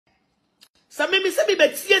Sa me se me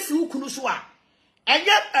betie si ukunu so a.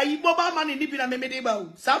 Enye ayi mobile money ni bi na me de ba o.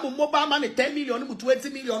 Sa mobile money 10 million mu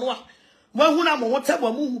 20 million wa. Mo hu na mo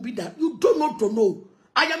wotabo mo hu bi da. You don't know.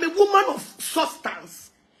 I am a woman of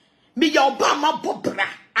substance. Me ya Obama bobra.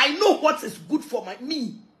 I know what is good for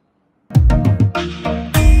me.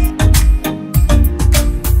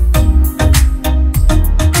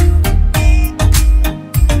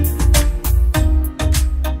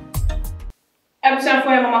 Episode for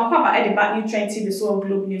Mama Papa at the back new trend TV so on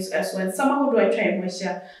Globe News as well. Some who do I try and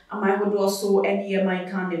share and my who do also any year my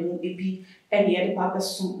can be any other papa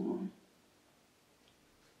soon.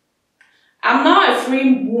 I'm now a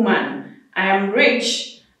free woman. I am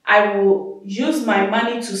rich. I will use my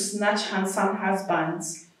money to snatch handsome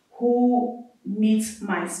husbands who meet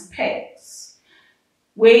my specs.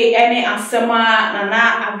 We any asema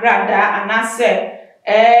nana Agradaa and I say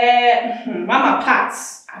Mama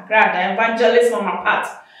Pats Agradaa evangelist Mama Pat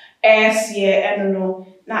I don't know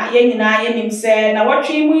na ye nyina ye nim say na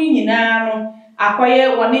watwe mu nyina no akoye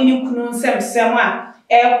woni ni kunu nsem a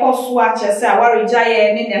ekoso a chese a waregya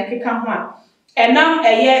ye ne ne keka ho a enam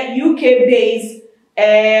UK based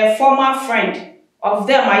former friend of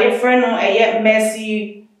them my friend no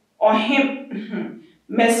Mercy on him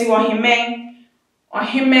Mercy on him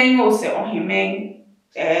or say on him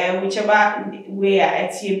whichever way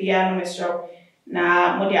at bia no mesro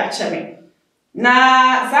na modi acheme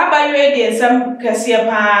na sabayo de some kase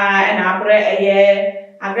pa and abre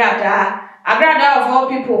Agradaa of all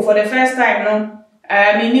people for the first time no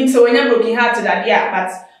meaning so when you broken heart that dia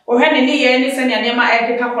but ohene ni ye ni sene anema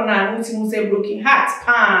ekeka kona no timu say broken heart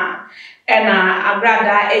pa and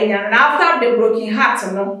Agradaa enya and after the broken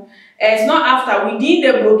heart no it's not after within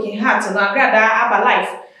the broken heart no Agradaa aba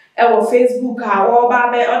life our Facebook our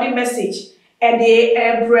babe or the message and the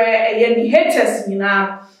any haters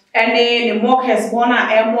mina and the mockers bona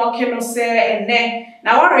e mock no say and then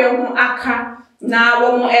na worry ho aka na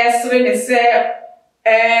wo mo esre ne say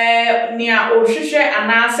nia ohwehwe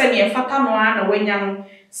anase ne fata no na wanya no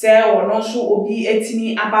say wono so obi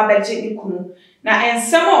etini ababeje ni kunu na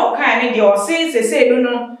ensem o kan ne de o say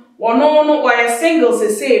no wono no o single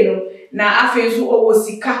say no na afezu owo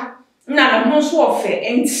sika na no so ofe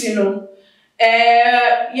enti no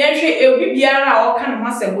yenhwe obi biara o kan ho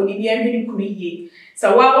asebo ni bia hwe ni kunu ye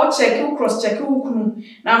so wa o check cross check kunu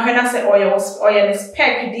na hwe na say oye ne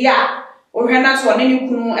spec dia o hwe na so ne ni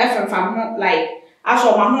kunu efemfam ho like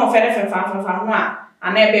aso ma ho ofe efemfam ho a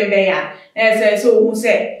ana ebebe ya na so hu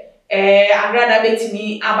say Agradaa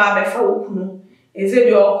betimi aba befa okunu eze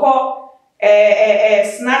bi okọ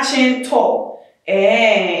snatching tour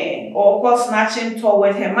or snatching tour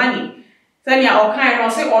with her money. Then ya okan no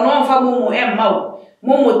say ono mfa momo emma o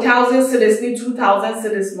momo 1,000 cedis ni 2,000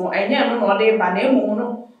 cedis no enye no no de ba na emu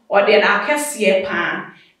no o de na akese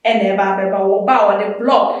pa ene ba beba wo ba o de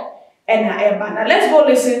blog ena eba. Now let's go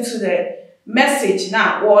listen to the message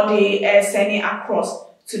now what they sending across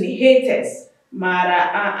to the haters.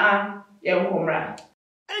 Mara yenkomra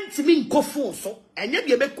Entimi nkofo so enye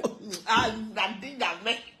bi ebeko ndinga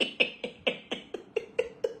me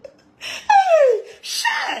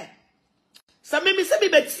share sa me se be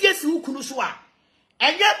betie si ukunu so a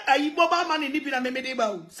enye ayi mobile money ni bi na me de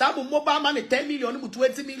ba o sa bo mobile money 10 million mu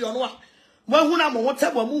 20 million wa mo hu na mo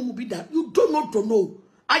wotabo mo hu bi da. You don't know.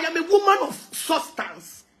 I am a woman of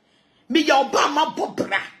substance. Me ya Obama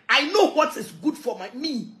bobra. I know what is good for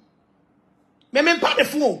me. Me pa de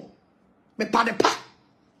fo me pa de pa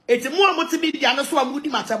eti mo amoti bi dia no so amudi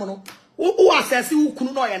matam no wo assess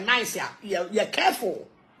ukunu no ye nice ya you careful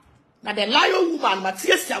na the lion woman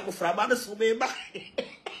Matthias agofra ba no so me ba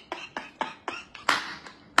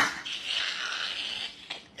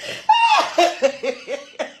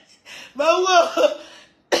bawo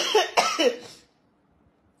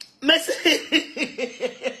mess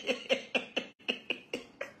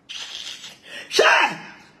sha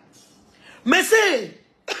messy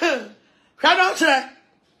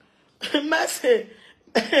Mercy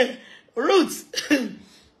Roots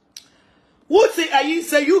what say you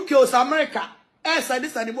say UK or America say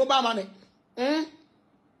this and the mobile money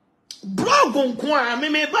bro gon kwa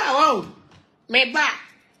me ba wow me ba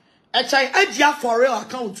e chai agia for real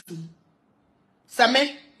account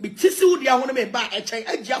same me tisi wo dia ho me ba e chai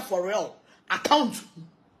agia for real account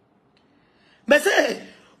me say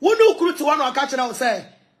wo no kuru ti one aka kira wo say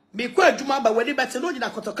me kwa adwuma ba wadi bete no gina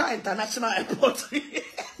Kotoka International Airport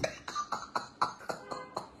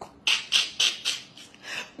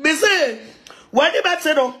me say wadi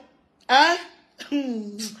bete no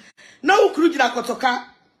na ukuru gina Kotoka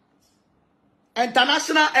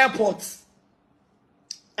International Airport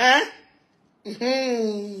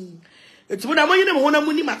it's when I'm in the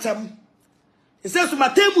Honamuni matam It says to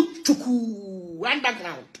Matemu Chuku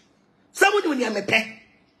underground. Somebody when you are me pe.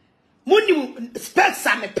 Mundi specs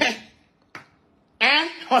are me pe. Eh?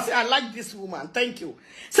 I like this woman. Thank you.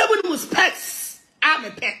 Somebody who specs are me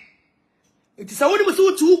pe. It is somebody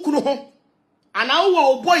who to kuno. And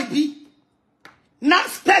our boy be. Not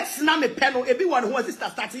specs na me pe no. Everyone who has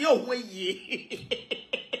started your way.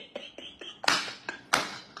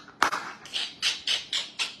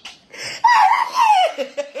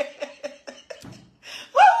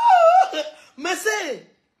 Me say,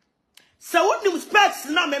 so what you specs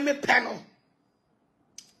na me panel?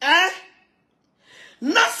 Eh?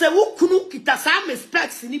 Na se wo kunu kita sa me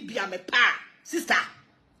specs ni bia me pa, sister.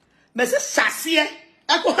 Me say sase e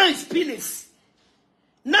ko han spinners.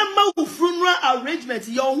 Na ma wo funeral arrangement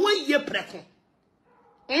your one year preko.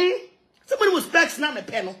 Somebody with specs na me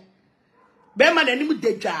panel. Be man ani mu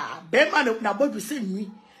deja, be man na bodu se nwi,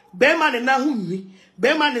 be man na hu nwi,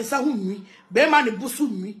 be man nsa hu nwi, be man busu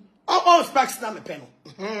nwi. All specs na me panel.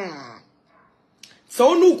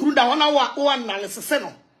 So no kuru da wana wa na lesese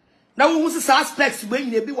no. Na wo hu se specs we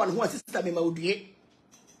nyina bi one ho sister me ma odue.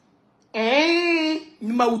 Me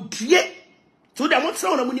ma odue. So da mo tsa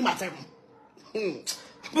wona muni matem.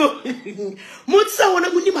 Mo tsa wona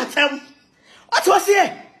muni matem. What was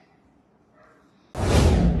here?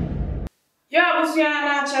 Yeah,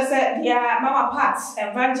 Busiana said, yeah, Mama Pats,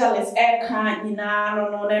 evangelist, Eka, Nina,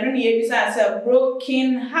 no, say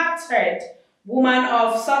broken hearted woman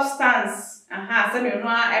of substance. Said you know,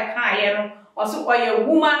 Eka, also, or a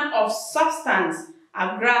woman of substance,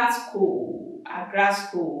 Agradaa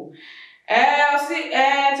school.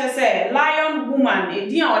 To say, lion woman, a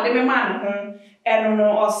dear or the man, and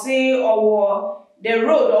no, or say, or the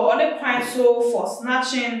road or the pine so for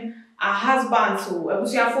snatching a husband so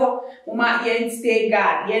ebusia for mama yen stay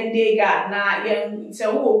guard yen day guard na yen se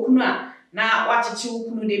wo kunu a na wacheche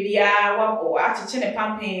kunu de bia wa acheche ne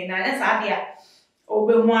pampen na na sa dia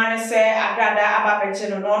obehu ane se Agradaa ababeche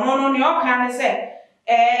no ne oka ne se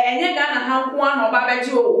enye ga na hanko na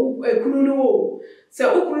obabeche kunu no wo se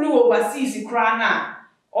ukunu wo overseas kra na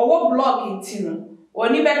owo blog intino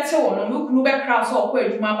oni bete wono mukunu be kra so okwa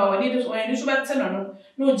adwuma ba oni so bete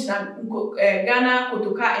no jina Ghana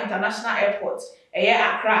Kotoka International Airport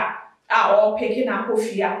Accra o peke na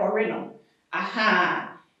kofi akore no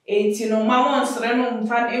enti no mama onsre no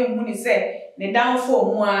mfa emu ni se ne downfall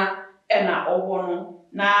mu a na owo no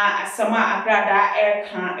na asama Agradaa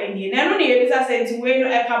eka eni na no ne yebisa se enti we no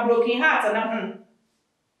eka broken heart na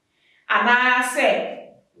ana se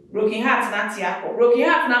broken heart na ti akọ broken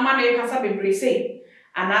heart na ma na ekasa bebre say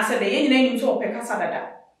ana se de yenyina nim so opekasa dada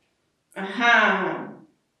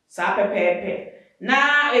sa pepepe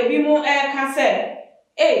na ebi mu eka se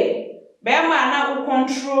be ma na wo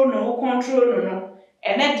control no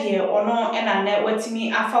ene de ono ena na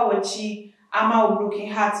watimi afa wachi ama wo broken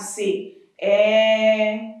heart say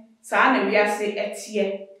sa na wi ase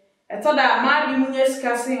etie etoda ma bi mu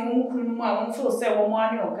nyesika se wo kunu mu a wo feel say wo mo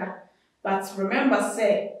ani oga. But remember,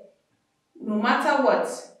 say, no matter what,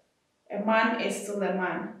 a man is still a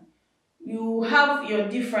man. You have your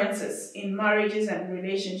differences in marriages and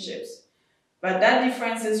relationships, but that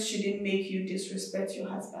differences shouldn't make you disrespect your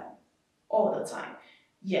husband all the time.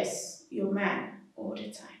 Yes, your man all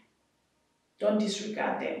the time. Don't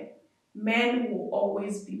disregard them. Men will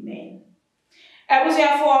always be men. I was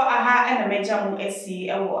here for and a major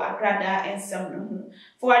Agradaa and some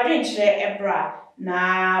for a drink ebra.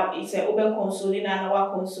 Na it's a obe consoling and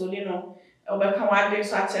our consoling no obe come out drink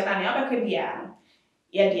such and obe bia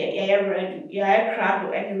ready crowd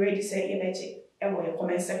or any ready say your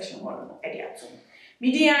comment section or ediato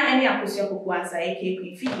media any akosia poku ansa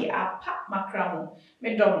eke fi apa makramo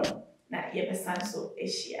me domo na ye besan so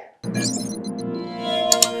ehia.